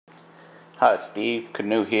Hi, Steve,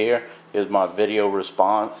 Canoe here. Here's my video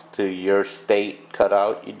response to your state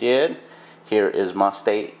cutout you did. Here is my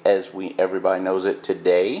state as everybody knows it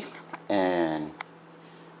today. And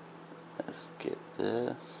let's get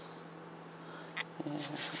this.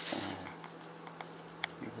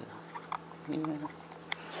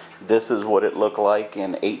 This is what it looked like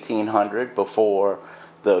in 1800 before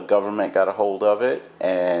the government got a hold of it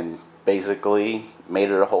and basically made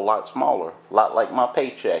it a whole lot smaller. A lot like my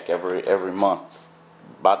paycheck every month.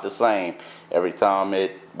 About the same. Every time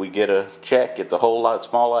we get a check, it's a whole lot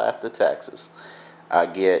smaller after taxes. I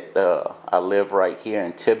live right here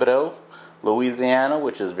in Thibodaux, Louisiana,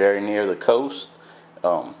 which is very near the coast.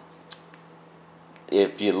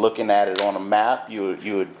 If you're looking at it on a map, you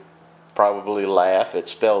would probably laugh.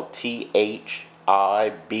 It's spelled Thibodaux.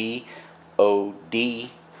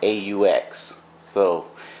 So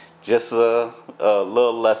just a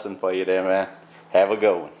little lesson for you there, man. Have a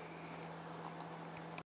good one.